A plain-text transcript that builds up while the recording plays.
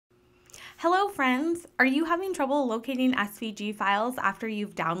Hello friends! Are you having trouble locating SVG files after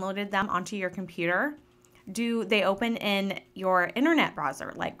you've downloaded them onto your computer? Do they open in your internet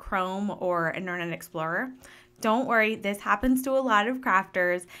browser like Chrome or Internet Explorer? Don't worry, this happens to a lot of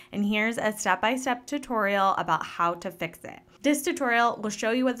crafters, and here's a step-by-step tutorial about how to fix it. This tutorial will show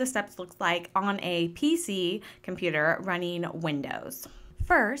you what the steps look like on a PC computer running Windows.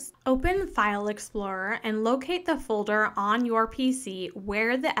 First, open File Explorer and locate the folder on your PC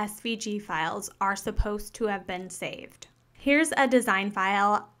where the SVG files are supposed to have been saved. Here's a design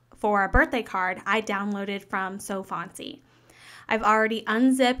file for a birthday card I downloaded from Fontsy. I've already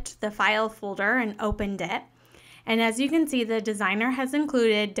unzipped the file folder and opened it. And as you can see, the designer has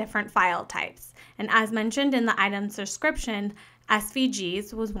included different file types. And as mentioned in the item's description,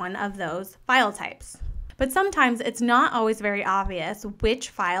 SVGs was one of those file types. But sometimes it's not always very obvious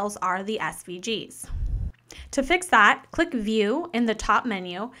which files are the SVGs. To fix that, click View in the top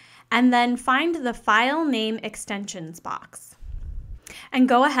menu and then find the File Name Extensions box. And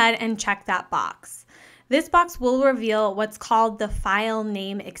go ahead and check that box. This box will reveal what's called the File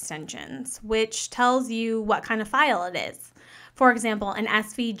Name Extensions, which tells you what kind of file it is. For example, an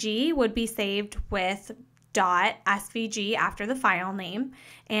SVG would be saved with .svg after the file name,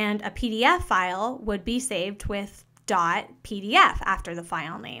 and a PDF file would be saved with .pdf after the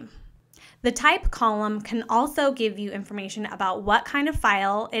file name. The type column can also give you information about what kind of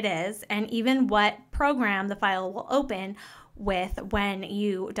file it is and even what program the file will open with when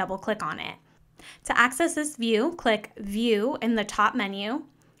you double click on it. To access this view, click View in the top menu,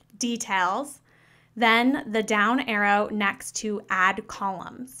 Details, then the down arrow next to Add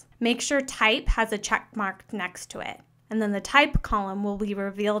Columns. Make sure Type has a check mark next to it, and then the Type column will be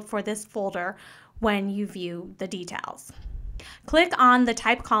revealed for this folder when you view the details. Click on the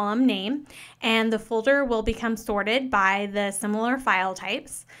Type column name, and the folder will become sorted by the similar file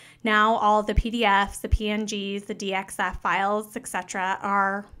types. Now all the PDFs, the PNGs, the DXF files, etc.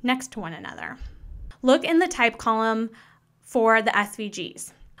 are next to one another. Look in the Type column for the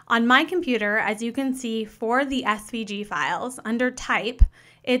SVGs. On my computer, as you can see, for the SVG files, under Type,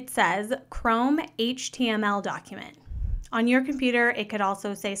 it says Chrome HTML document. On your computer, it could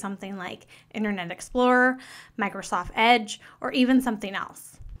also say something like Internet Explorer, Microsoft Edge, or even something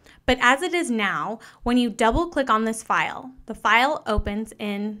else. But as it is now, when you double click on this file, the file opens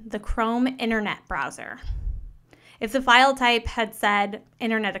in the Chrome Internet browser. If the file type had said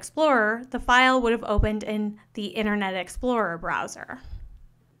Internet Explorer, the file would have opened in the Internet Explorer browser.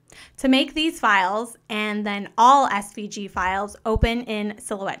 To make these files and then all SVG files open in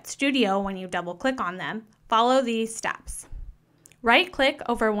Silhouette Studio when you double click on them, follow these steps. Right-click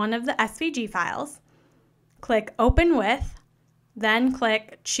over one of the SVG files, click Open With, then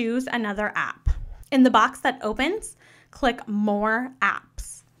click Choose Another App. In the box that opens, click More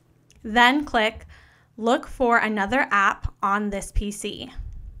Apps. Then click Look for another app on this PC.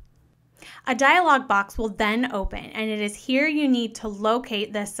 A dialog box will then open, and it is here you need to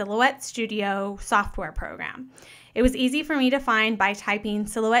locate the Silhouette Studio software program. It was easy for me to find by typing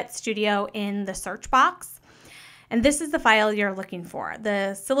Silhouette Studio in the search box, and this is the file you're looking for,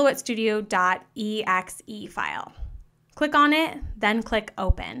 the silhouettestudio.exe file. Click on it, then click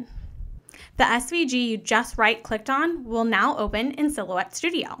Open. The SVG you just right-clicked on will now open in Silhouette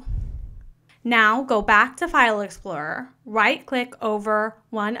Studio. Now go back to File Explorer, right-click over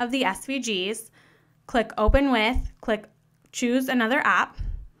one of the SVGs, click Open With, click Choose Another App,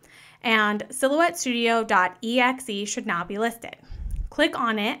 and silhouettestudio.exe should now be listed. Click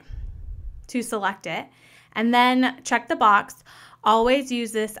on it to select it, and then check the box, Always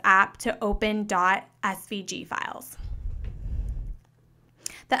use this app to open .svg files.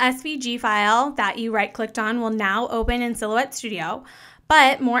 The SVG file that you right-clicked on will now open in Silhouette Studio.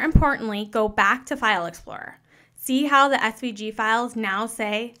 But more importantly, go back to File Explorer. See how the SVG files now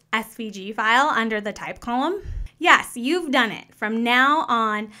say SVG file under the Type column? Yes, you've done it. From now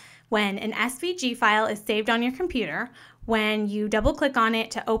on, when an SVG file is saved on your computer, when you double click on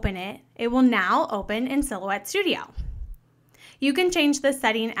it to open it, it will now open in Silhouette Studio. You can change this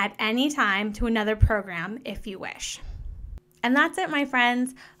setting at any time to another program if you wish. And that's it, my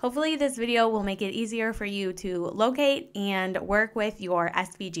friends. Hopefully this video will make it easier for you to locate and work with your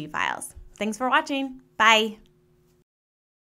SVG files. Thanks for watching. Bye.